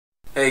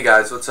Hey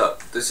guys, what's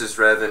up? This is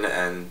RevaN,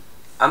 and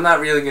I'm not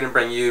really going to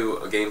bring you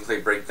a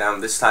gameplay breakdown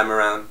this time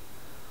around.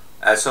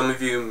 As some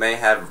of you may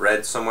have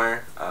read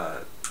somewhere,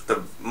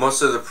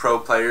 most of the pro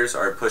players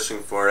are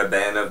pushing for a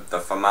ban of the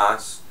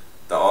FAMAS,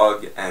 the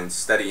AUG, and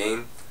steady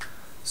aim.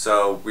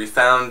 So we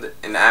found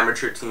an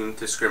amateur team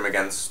to scrim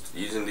against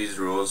using these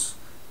rules.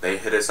 They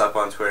hit us up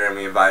on Twitter and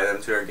we invited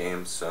them to our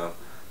games, so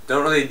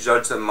don't really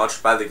judge them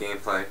much by the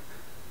gameplay.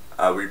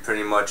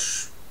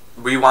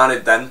 We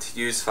wanted them to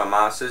use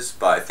FAMASs,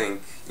 but I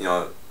think,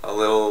 a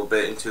little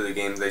bit into the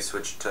game they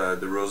switched to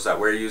the rules that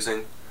we're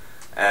using.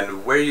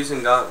 And we're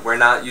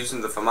not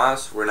using the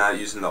FAMAS, we're not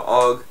using the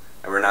AUG,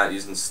 and we're not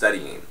using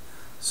steady aim.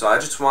 So I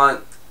just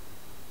want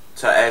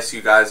to ask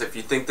you guys if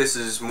you think this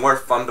is more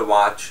fun to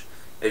watch,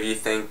 if you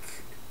think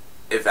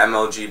if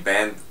MLG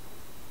banned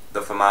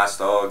the FAMAS,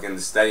 the AUG, and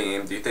the steady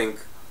aim, do you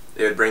think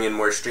it would bring in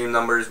more stream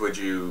numbers? Would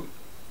you,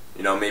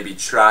 maybe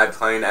try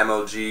playing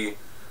MLG?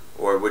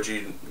 Or would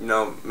you,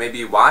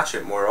 maybe watch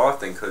it more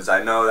often? Because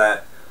I know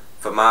that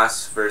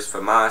FAMAS versus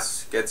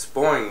FAMAS gets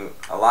boring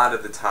a lot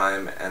of the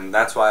time, and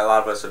that's why a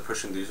lot of us are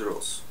pushing these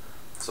rules.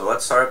 So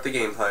let's start up the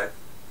gameplay.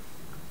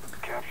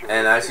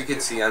 And as you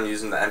can see, I'm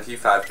using the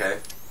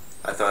MP5K.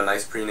 I throw a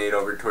nice pre-nade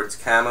over towards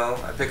camo.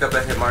 I pick up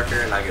a hit marker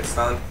and I get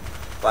stunned.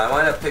 But I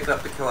wind up picking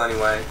up the kill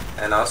anyway,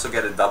 and I also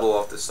get a double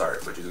off the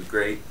start, which is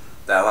great.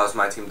 That allows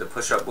my team to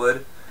push up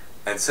wood.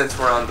 And since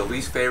we're on the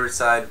least favorite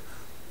side,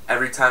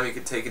 every time you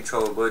could take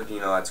control of wood,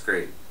 that's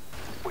great.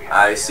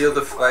 I sealed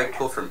the flag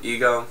pull from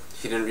Ego.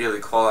 He didn't really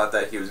call out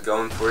that he was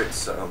going for it,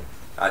 so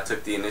I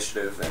took the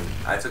initiative and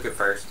I took it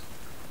first.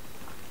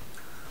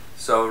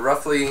 So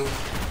roughly,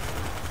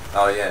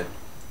 oh yeah,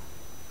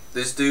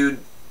 this dude,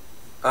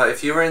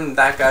 if you were in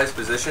that guy's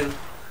position,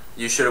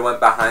 you should have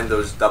went behind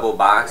those double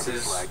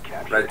boxes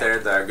right there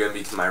that are going to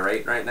be to my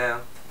right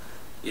now.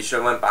 You should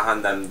have went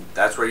behind them.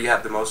 That's where you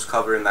have the most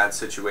cover in that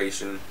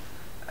situation.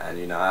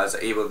 And I was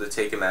able to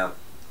take him out.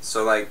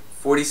 So like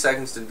 40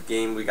 seconds into the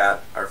game, we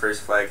got our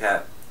first flag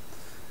cap.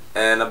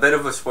 And a bit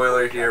of a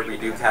spoiler here, we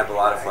do cap a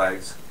lot of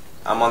flags.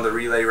 I'm on the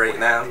relay right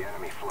now.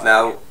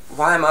 Now,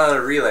 why am I on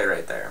a relay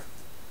right there?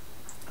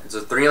 It's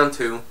a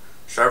 3-on-2.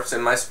 Sharp's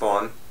in my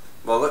spawn.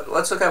 Well,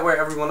 let's look at where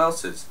everyone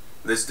else is.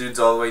 This dude's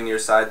all the way near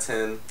side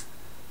 10.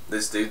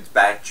 This dude's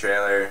back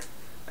trailer.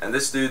 And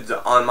this dude's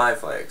on my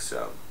flag,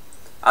 so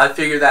I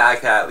figured that I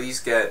could at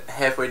least get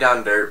halfway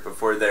down dirt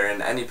before they're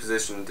in any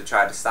position to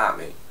try to stop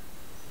me.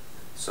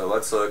 So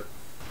let's look.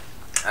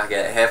 I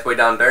get halfway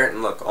down dirt,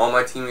 and look, all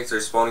my teammates are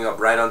spawning up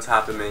right on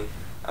top of me.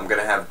 I'm going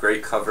to have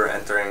great cover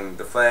entering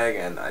the flag,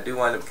 and I do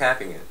wind up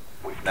capping it.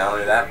 Not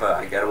only that, but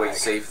I get away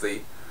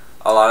safely.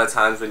 A lot of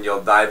times when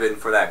you'll dive in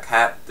for that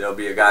cap, there'll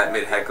be a guy at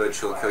mid-head glitch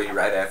who'll kill you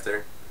right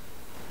after.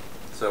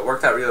 So it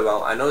worked out really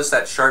well. I noticed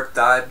that Sharp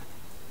died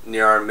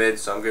near our mid,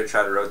 so I'm going to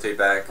try to rotate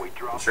back.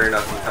 And sure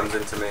enough, he comes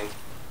into me.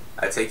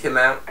 I take him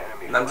out,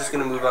 and I'm just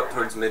going to move up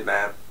towards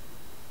mid-map.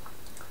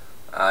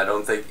 I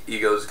don't think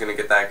Ego's going to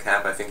get that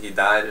cap. I think he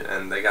died,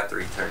 and they got the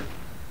return.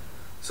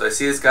 So I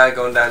see this guy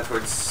going down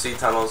towards C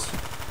tunnels.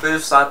 Bit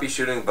of sloppy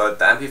shooting, but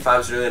the MP5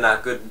 is really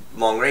not good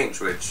long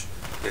range, which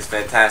is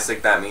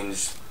fantastic. That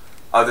means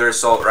other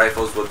assault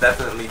rifles will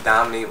definitely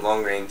dominate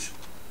long range.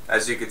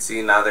 As you can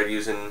see, now they're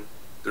using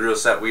the real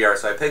set we are.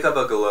 So I pick up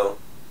a Galil,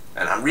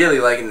 and I'm really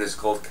liking this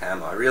gold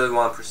camo. I really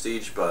want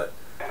prestige, but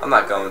I'm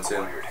not going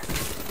to.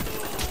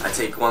 I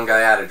take one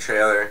guy out of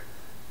trailer,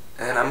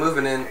 and I'm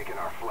moving in.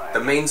 The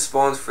main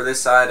spawns for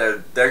this side,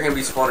 they're going to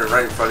be spawning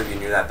right in front of you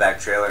near that back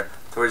trailer,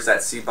 towards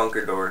that C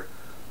bunker door.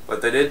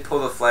 But they did pull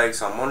the flag,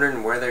 so I'm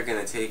wondering where they're going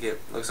to take it.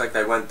 Looks like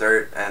they went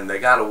dirt, and they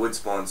got a wood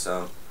spawn,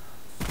 so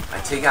I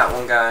take out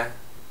one guy.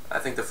 I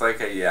think the flag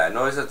carrier, I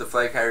noticed that the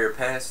flag carrier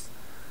passed,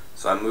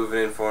 so I'm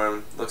moving in for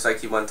him. Looks like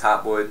he went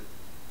top wood.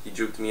 He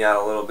juked me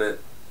out a little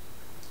bit.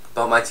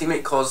 But my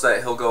teammate calls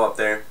that he'll go up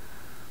there,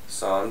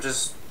 so I'm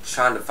just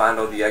trying to find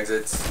all the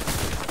exits.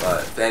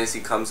 But Fantasy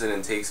comes in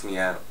and takes me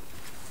out.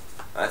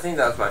 I think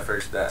that was my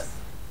first death.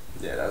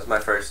 Yeah, that was my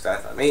first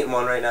death. I'm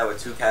 8-1 right now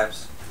with 2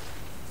 caps.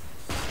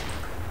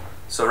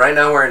 So right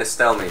now we're in a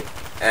stalemate.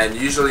 And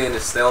usually in a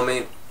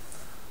stalemate,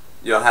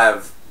 you'll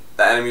have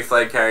the enemy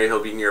flag carrier,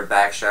 he'll be near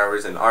back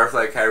showers, and our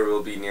flag carrier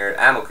will be near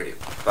ammo crate.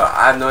 But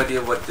I have no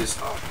idea what this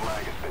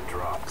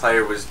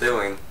player was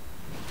doing.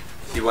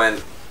 He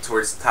went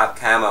towards top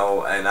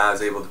camo, and I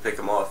was able to pick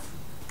him off.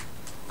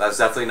 That was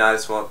definitely not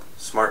a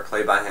smart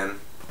play by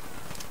him.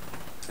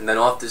 And then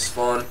off this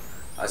spawn,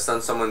 I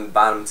stunned someone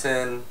bottom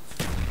 10.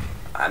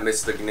 I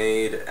missed the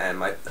grenade,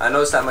 and I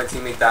noticed that my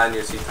teammate died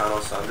near C tunnel,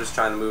 so I'm just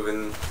trying to move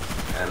in.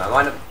 And I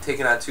wind up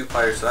taking out 2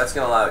 players, so that's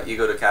going to allow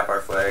Ego to cap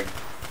our flag.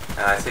 And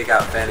I take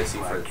out Fantasy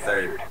for the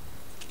third.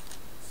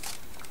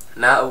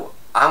 Now,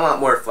 I want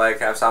more flag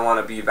caps. I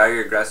want to be very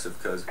aggressive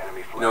because,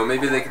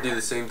 maybe they could do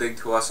the same thing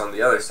to us on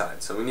the other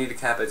side. So we need to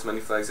cap as many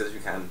flags as we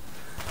can.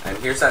 And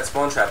here's that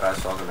spawn trap I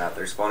was talking about.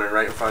 They're spawning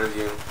right in front of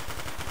you.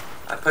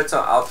 I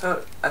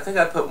think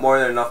I put more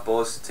than enough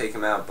bullets to take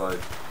him out, but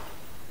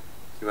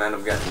he wound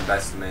up getting the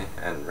best of me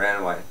and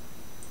ran away.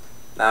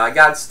 Now I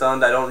got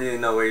stunned. I don't really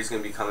know where he's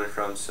going to be coming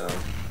from, so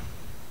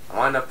I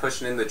wind up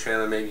pushing in the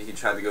trailer. Maybe he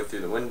tried to go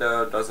through the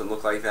window. Doesn't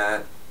look like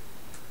that.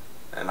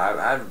 And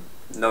I have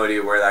no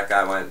idea where that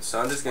guy went. So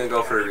I'm just going to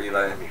go for a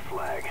relay.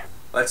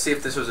 Let's see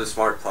if this was a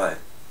smart play.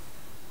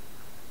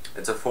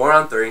 It's a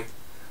 4-on-3.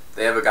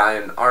 They have a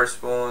guy in our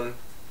spawn,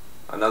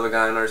 another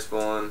guy in our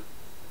spawn,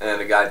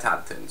 and a guy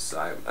top 10.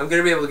 So I'm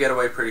going to be able to get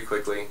away pretty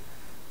quickly.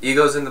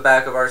 Ego's in the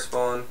back of our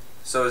spawn.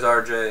 So is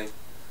RJ.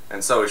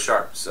 And so is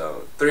Sharp.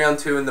 So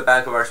 3-on-2 in the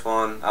back of our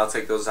spawn. I'll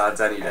take those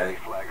odds any day.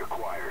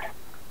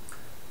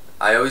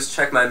 I always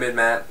check my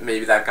mid-map.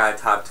 Maybe that guy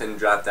top 10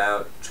 dropped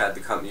out, tried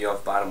to cut me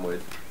off bottom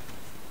wood.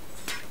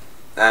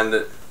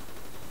 And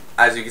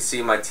as you can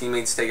see, my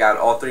teammates take out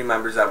all 3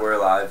 members that were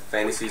alive.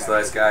 Fantasy's the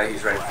last guy.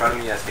 He's right in front of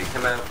me. I take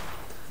him out.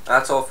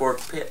 That's all 4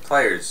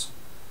 players.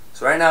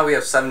 So right now we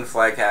have 7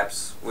 flag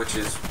caps, which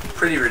is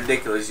pretty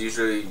ridiculous.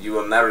 Usually you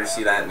will never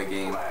see that in the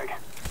game.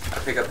 I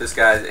pick up this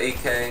guy's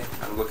AK.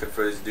 I'm looking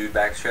for this dude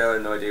back trailer.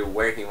 No idea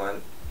where he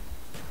went.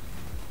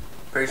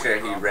 Pretty sure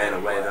he ran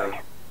away though.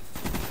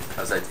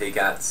 As I take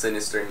out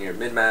Sinister near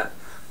mid-map.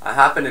 I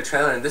hop in the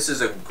trailer, and this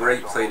is a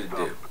great play to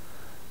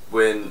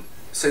do.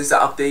 Since the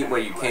update where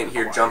you can't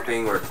hear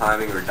jumping or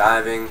climbing or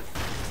diving,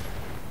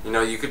 you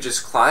know, you could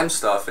just climb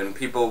stuff and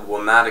people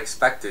will not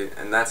expect it,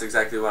 and that's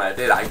exactly what I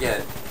did. I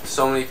get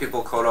so many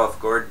people caught off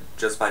guard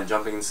just by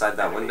jumping inside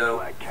that window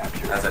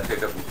as I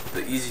pick up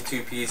the easy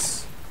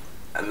 2-piece,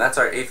 and that's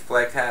our 8th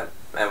flag cap.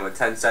 And with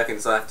 10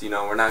 seconds left, you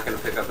know, we're not going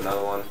to pick up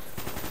another one.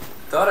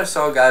 Thought I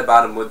saw a guy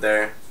bottom wood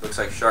there. Looks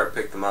like Sharp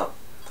picked him up.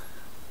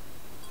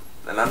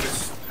 And I'm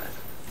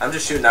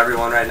just shooting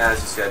everyone right now. As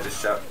you see, I just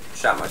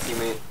shot my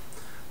teammate.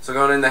 So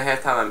going into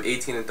halftime, I'm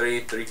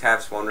 18-3, 3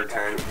 caps, 1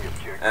 return,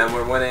 and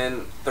we're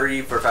winning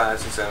 3 for 5,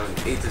 6, 7,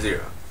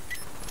 8-0.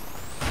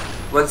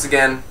 Once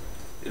again,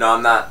 you know,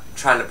 I'm not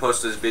trying to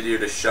post this video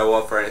to show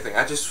off or anything.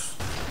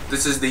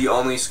 This is the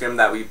only scrim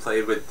that we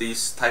played with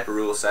these type of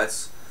rule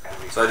sets.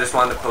 So I just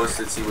wanted to post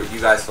it, see what you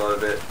guys thought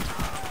of it.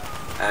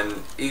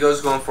 And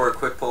Ego's going for a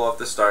quick pull off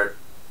the start.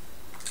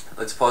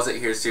 Let's pause it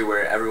here, see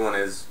where everyone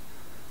is.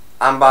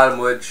 I'm bottom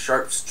wood.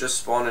 Sharp's just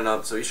spawning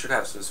up, so he should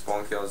have some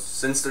spawn kills.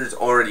 Since there's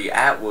already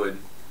at wood,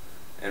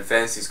 and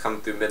Fantasy's coming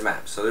through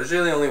mid-map, so there's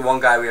really only one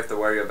guy we have to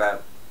worry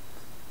about.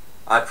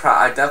 I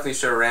definitely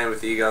should have ran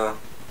with Ego.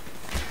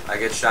 I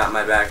get shot in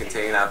my back and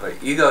taken out, but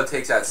Ego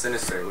takes out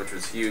Sinister, which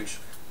was huge,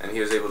 and he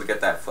was able to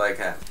get that flag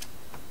cap.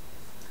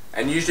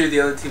 And usually the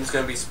other team's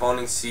going to be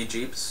spawning C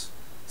jeeps.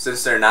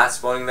 Since they're not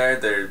spawning there,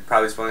 they're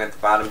probably spawning at the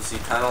bottom C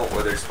tunnel,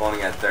 or they're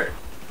spawning at third.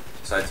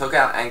 So I took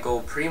out Ankle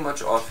pretty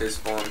much off his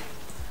spawn.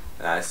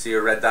 And I see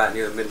a red dot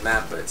near the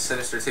mid-map, but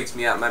Sinister takes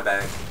me out my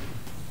bag.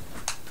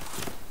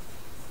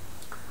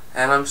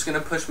 And I'm just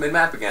going to push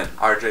mid-map again.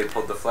 RJ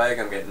pulled the flag,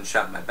 I'm getting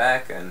shot in my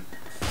back, and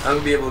I'm going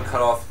to be able to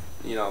cut off,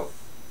 you know,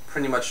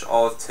 pretty much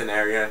all of tin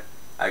area.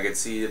 I could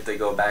see if they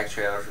go back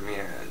trailer from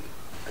here. And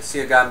I see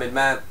a guy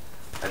mid-map.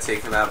 I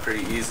take him out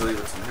pretty easily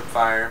with some hip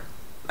fire.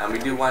 And we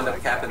do wind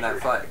up capping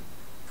that flag.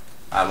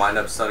 I wind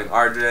up stunning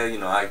RJ, you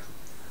know,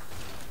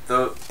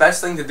 the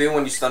best thing to do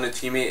when you stun a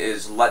teammate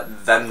is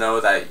let them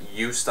know that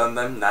you stun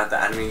them, not the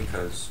enemy,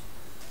 because,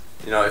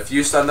 you know, if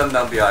you stun them,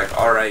 they'll be like,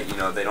 alright, you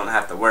know, they don't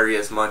have to worry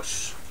as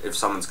much if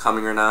someone's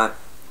coming or not.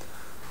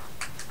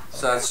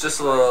 So it's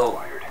just a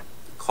little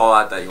call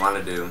out that you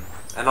want to do.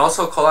 And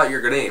also call out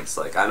your grenades.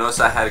 Like, I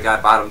noticed I had a guy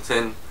bottom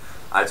tin.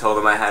 I told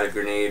him I had a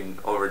grenade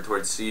over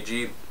towards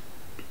CG.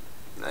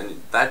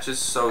 And that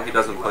just so he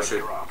doesn't push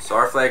it. So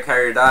our flag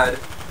carrier died.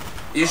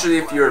 Usually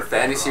if you're a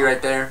Fantasy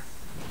right there,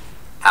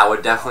 I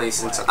would definitely,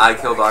 since I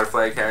killed our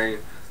flag carrier,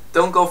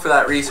 don't go for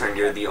that return.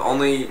 You're the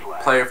only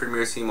player from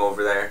your team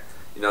over there.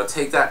 You know,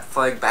 take that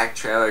flag back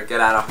trailer,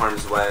 get out of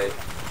harm's way.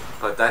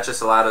 But that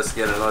just allowed us to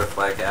get another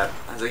flag cap.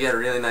 As I get a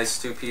really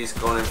nice 2-piece,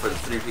 going in for the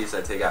 3-piece,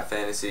 I take out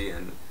Fantasy,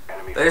 and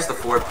there's the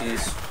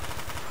 4-piece.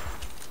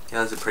 Yeah,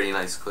 that's a pretty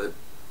nice clip.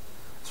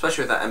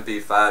 Especially with that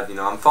MP5, you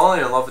know, I'm falling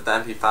in love with the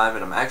MP5,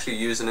 and I'm actually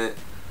using it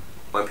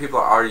when people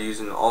are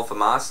using all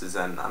FAMASs,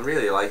 and I'm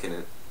really liking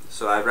it.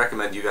 So I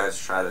recommend you guys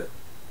try it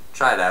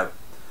out.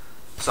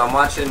 So I'm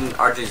watching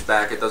RJ's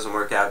back. It doesn't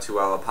work out too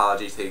well.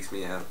 Apology takes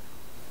me out.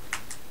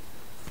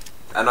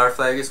 And our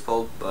flag is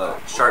pulled, but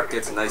Sharp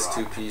gets a nice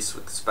 2-piece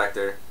with the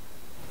Spectre.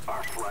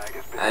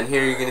 And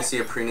here you're going to see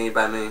a pre-nade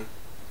by me.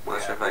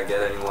 Not sure if I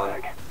get anyone.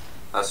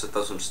 I also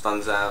throw some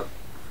stuns out.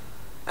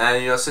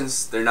 And, you know,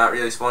 since they're not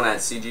really spawning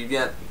at C Jeep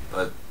yet,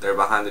 but they're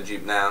behind the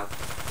Jeep now.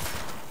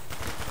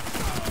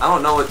 I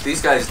don't know what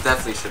these guys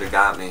definitely should have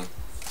got me.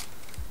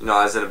 You know,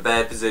 I was in a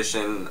bad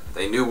position.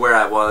 They knew where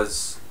I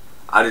was.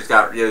 I just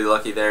got really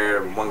lucky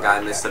there. One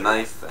guy missed a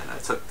knife, and I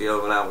took the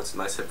other one out with some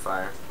nice hip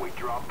fire.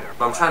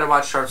 But I'm trying to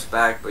watch Sharp's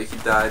back, but he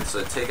died,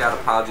 so take out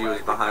Apology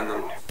was behind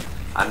them.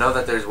 I know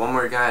that there's one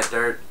more guy at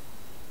dirt,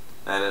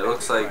 and it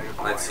looks like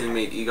my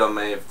teammate Ego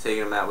may have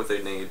taken him out with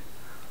a nade.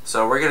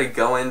 So we're going to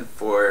go in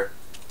for,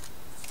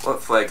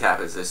 what flag cap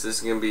is this? This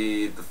is going to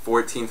be the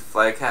 14th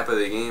flag cap of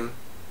the game.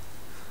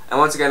 And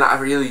once again, I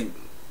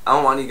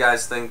don't want you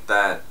guys to think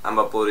that I'm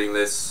uploading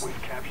this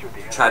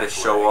to try to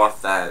show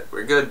off that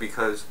we're good,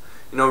 because,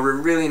 you know, we're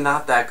really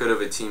not that good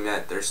of a team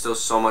yet. There's still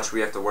so much we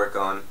have to work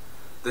on.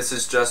 This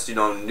is just, you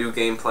know, new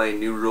gameplay,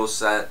 new rule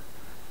set,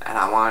 and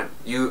I want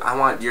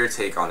your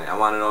take on it. I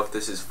want to know if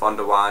this is fun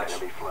to watch.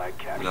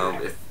 You know,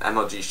 if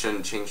MLG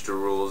shouldn't change the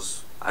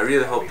rules. I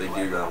really hope they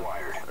do though.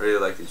 I really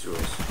like these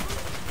rules.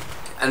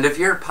 And if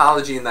you're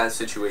Apology in that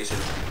situation,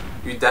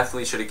 you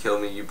definitely should have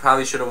killed me. You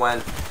probably should have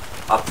went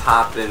up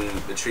top in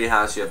the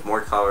treehouse. You have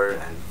more cover,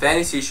 and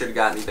Fantasy should have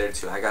got me there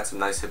too. I got some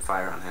nice hip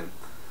fire on him,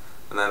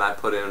 and then I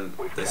put in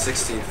the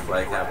 16th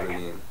flag cap of the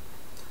game.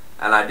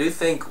 And I do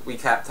think we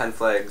capped 10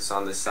 flags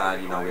on this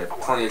side. You know, we have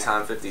plenty of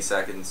time, 50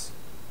 seconds.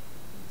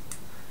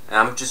 And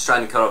I'm just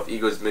trying to cut off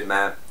Ego's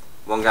mid-map.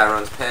 One guy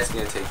runs past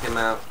me, I take him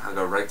out. I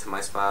go right to my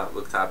spot,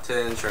 look top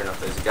 10. Sure enough,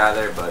 there's a guy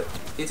there, but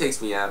he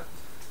takes me out.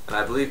 And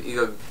I believe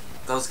Ego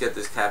does get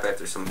this cap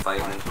after some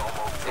fighting.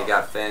 They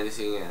got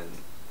Fantasy, and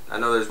I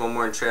know there's one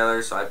more in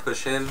trailer, so I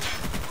push him,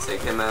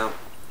 take him out.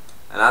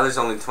 And now there's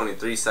only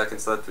 23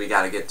 seconds left. We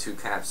gotta get 2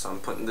 caps, so I'm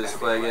putting this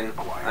flag in.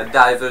 I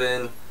dive it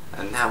in,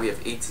 and now we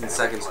have 18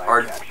 seconds.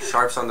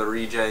 Sharps on the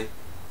rejay.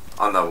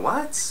 On the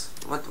what?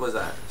 What was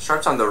that?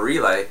 Sharps on the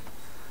relay.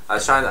 I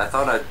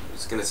thought I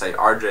was gonna say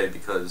RJ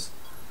because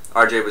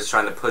RJ was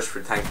trying to push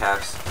for 10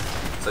 caps.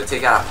 So I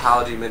take out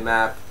Apology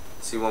mid-map,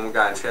 see one more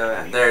guy in trailer,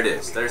 and there it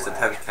is. There's the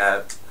 10th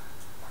cap.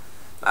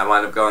 I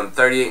wind up going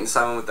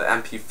 38-7 with the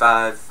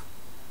MP5.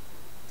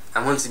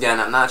 And once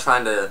again, I'm not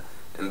trying to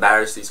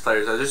embarrass these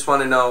players. I just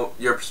want to know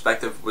your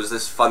perspective. Was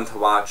this fun to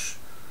watch?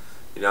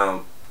 You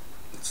know,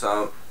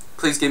 so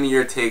please give me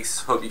your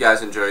takes. Hope you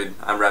guys enjoyed.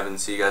 I'm RevaN.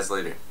 See you guys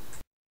later.